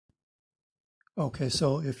Okay,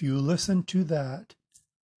 so if you listen to that,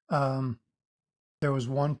 there was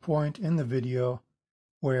one point in the video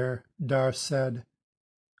where Darth said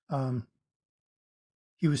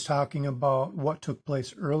he was talking about what took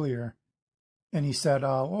place earlier, and he said,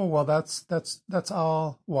 "Oh, well, that's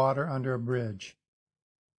all water under a bridge."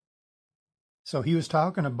 So he was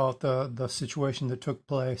talking about the situation that took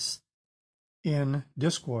place in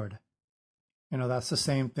Discord. You know, that's the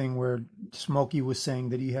same thing where Smokey was saying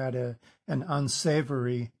that he had an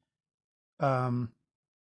unsavory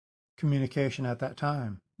communication at that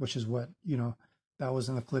time, which is what, you know, that was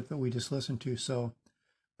in the clip that we just listened to. So,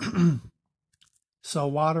 so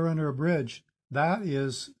water under a bridge, that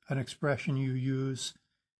is an expression you use.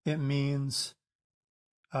 It means,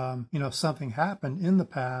 you know, something happened in the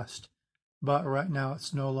past, but right now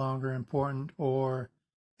it's no longer important, or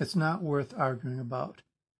it's not worth arguing about.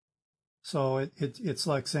 So it's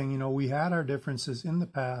like saying, you know, we had our differences in the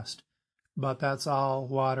past, but that's all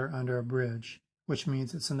water under a bridge, which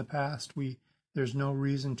means it's in the past. There's no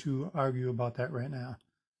reason to argue about that right now.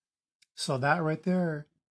 So that right there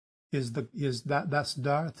that's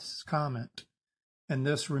Darth's comment. And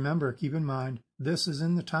this, remember, keep in mind, this is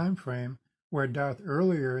in the time frame where Darth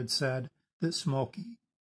earlier had said that Smokey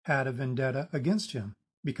had a vendetta against him,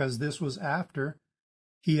 because this was after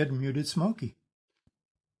he had muted Smokey.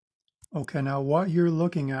 Okay, now what you're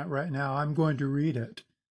looking at right now, I'm going to read it,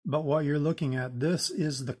 but what you're looking at, this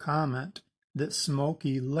is the comment that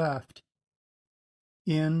Smokey left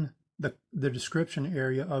in the description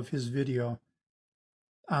area of his video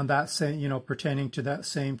on that same, you know, pertaining to that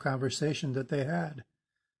same conversation that they had.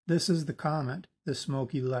 This is the comment that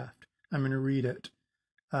Smokey left. I'm going to read it.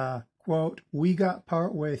 Quote, "We got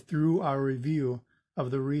partway through our review of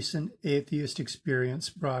the recent Atheist Experience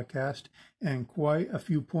broadcast, and quite a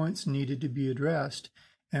few points needed to be addressed,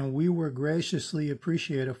 and we were graciously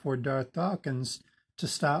appreciative for Darth Dawkins to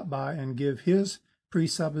stop by and give his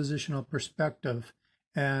presuppositional perspective,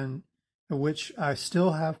 and which I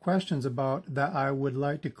still have questions about that I would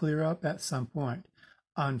like to clear up at some point.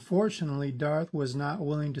 Unfortunately, Darth was not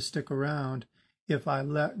willing to stick around if I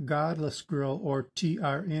let Godless Girl or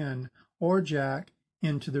TRN or Jack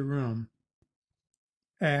into the room.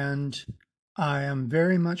 And I am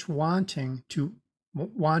very much wanting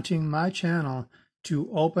my channel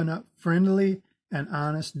to open up friendly and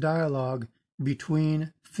honest dialogue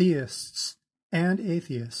between theists and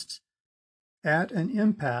atheists. At an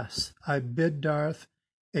impasse, I bid Darth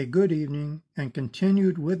a good evening and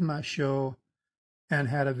continued with my show, and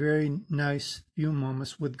had a very nice few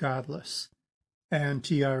moments with Godless and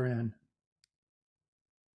TRN.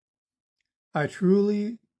 I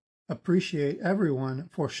truly appreciate everyone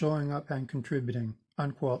for showing up and contributing,"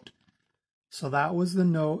 unquote. So that was the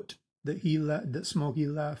note that that Smokey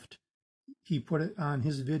left. He put it on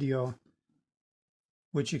his video,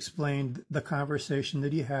 which explained the conversation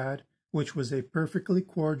that he had, which was a perfectly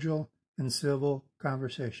cordial and civil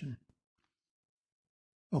conversation.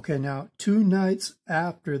 Okay, now 2 nights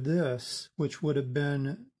after this, which would have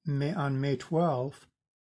been on May 12th,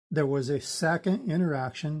 there was a second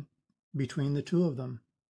interaction between the two of them.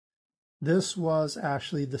 This was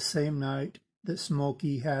actually the same night that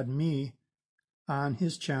Smokey had me on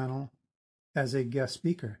his channel as a guest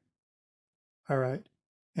speaker. All right,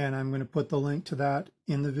 and I'm going to put the link to that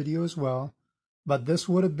in the video as well. But this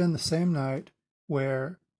would have been the same night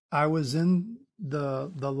where I was in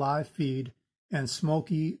the live feed, and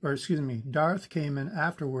Darth came in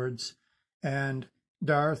afterwards, and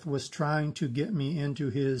Darth was trying to get me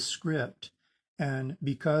into his script. And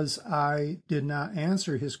because I did not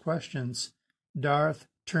answer his questions, Darth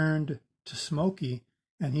turned to Smokey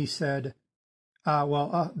and he said,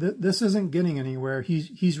 this isn't getting anywhere.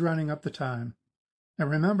 He's running up the time. And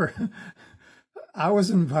remember, I was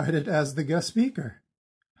invited as the guest speaker.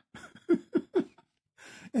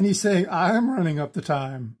 And he's saying, I'm running up the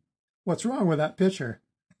time. What's wrong with that picture?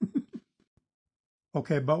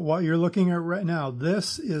 Okay, but what you're looking at right now,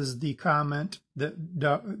 this is the comment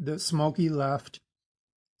that Smokey left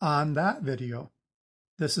on that video.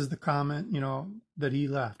 This is the comment, you know, that he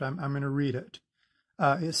left. I'm going to read it.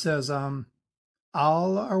 It says,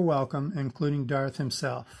 all are welcome, including Darth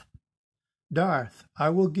himself. Darth,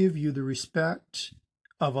 I will give you the respect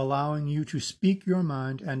of allowing you to speak your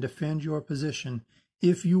mind and defend your position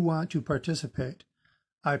if you want to participate.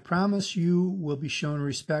 I promise you will be shown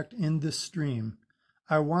respect in this stream.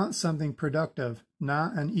 I want something productive,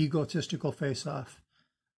 not an egotistical face-off.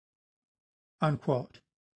 Unquote.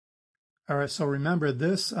 All right, so remember,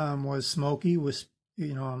 this was Smokey was,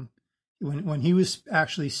 you know, when he was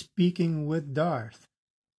actually speaking with Darth.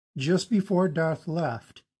 Just before Darth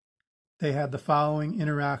left, they had the following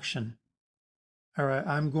interaction. All right,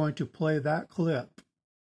 I'm going to play that clip.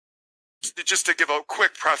 Just to give a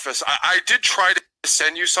quick preface, I did try to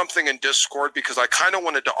send you something in Discord because I kind of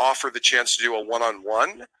wanted to offer the chance to do a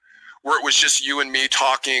one-on-one where it was just you and me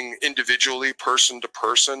talking individually, person to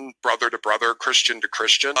person, brother to brother, Christian to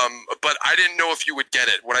Christian. But I didn't know if you would get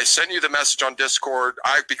it. When I sent you the message on Discord,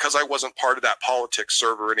 because I wasn't part of that politics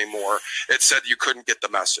server anymore, it said you couldn't get the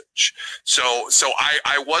message. So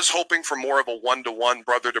I was hoping for more of a one-to-one,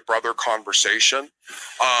 brother-to-brother conversation.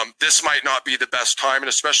 This might not be the best time, and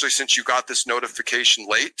especially since you got this notification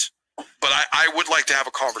late. But I would like to have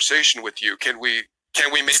a conversation with you. Can we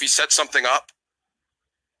maybe set something up?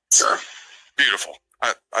 Sure. Beautiful.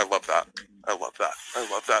 I love that. I love that.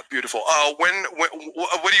 I love that. Beautiful. What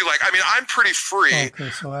do you like? I mean, I'm pretty free. Okay,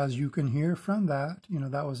 so as you can hear from that,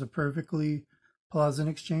 that was a perfectly pleasant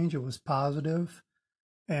exchange. It was positive,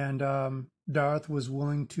 and Darth was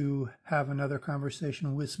willing to have another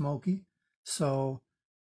conversation with Smokey. So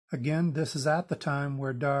again, this is at the time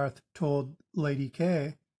where Darth told Lady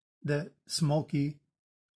K that Smokey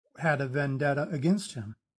had a vendetta against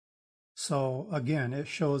him. So again, it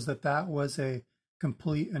shows that that was a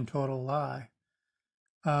complete and total lie.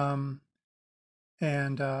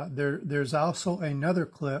 There's also another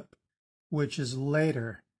clip, which is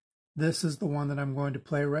later. This is the one that I'm going to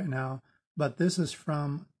play right now, but this is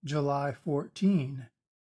from July 14.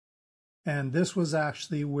 And this was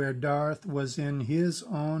actually where Darth was in his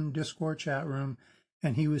own Discord chat room,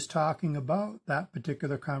 and he was talking about that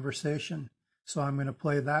particular conversation. So I'm going to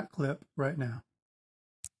play that clip right now.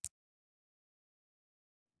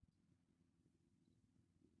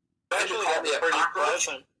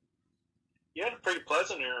 You had a pretty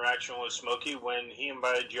pleasant interaction with Smokey when he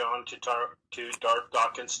invited you on to Darth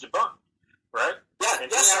Dawkins' debunk, right? Yeah,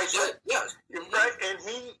 and yes, I did. Yes, right. And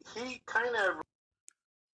he kind of.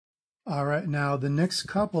 All right, now the next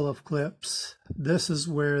couple of clips. This is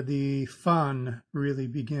where the fun really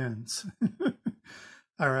begins.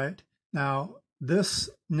 All right, now this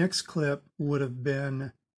next clip would have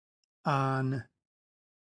been on.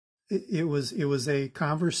 It was a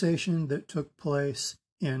conversation that took place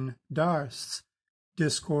in Darth's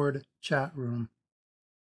Discord chat room.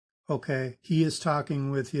 Okay, he is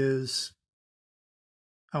talking with his,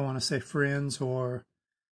 I want to say friends or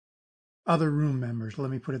other room members. Let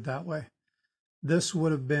me put it that way. This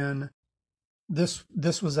would have been, this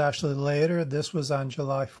was actually later. This was on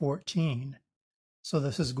July 14. So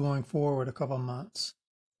this is going forward a couple months.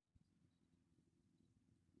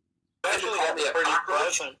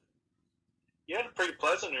 You had a pretty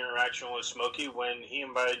pleasant interaction with Smokey when he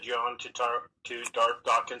invited you on to Darth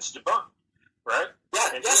Dawkins' debunk, right? Yeah,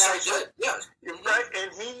 and yes, I did. Yes, right.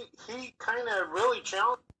 And he kind of really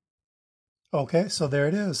challenged. Okay, so there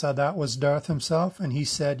it is. That was Darth himself, and he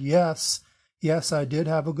said, yes, I did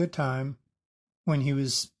have a good time when he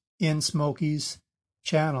was in Smokey's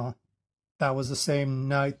channel. That was the same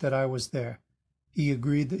night that I was there. He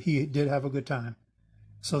agreed that he did have a good time.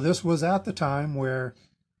 So this was at the time where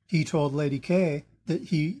he told Lady K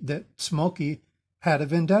that Smokey had a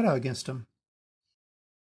vendetta against him.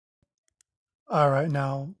 All right,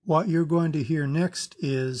 now what you're going to hear next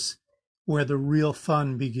is where the real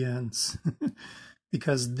fun begins,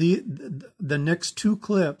 because the next two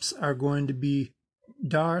clips are going to be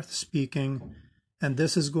Darth speaking, and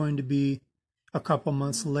this is going to be a couple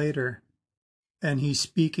months later, and he's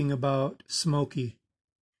speaking about Smokey,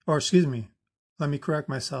 or excuse me, let me correct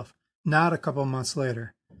myself, not a couple months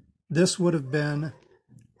later. This would have been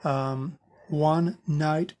one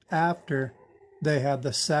night after they had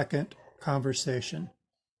the second conversation.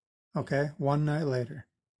 Okay, one night later.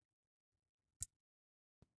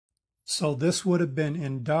 So this would have been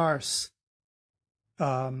in Darth's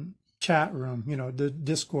chat room, the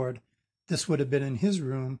Discord. This would have been in his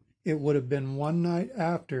room. It would have been one night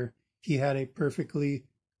after he had a perfectly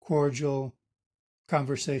cordial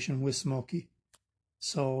conversation with Smokey.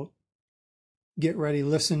 So get ready,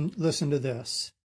 listen to this.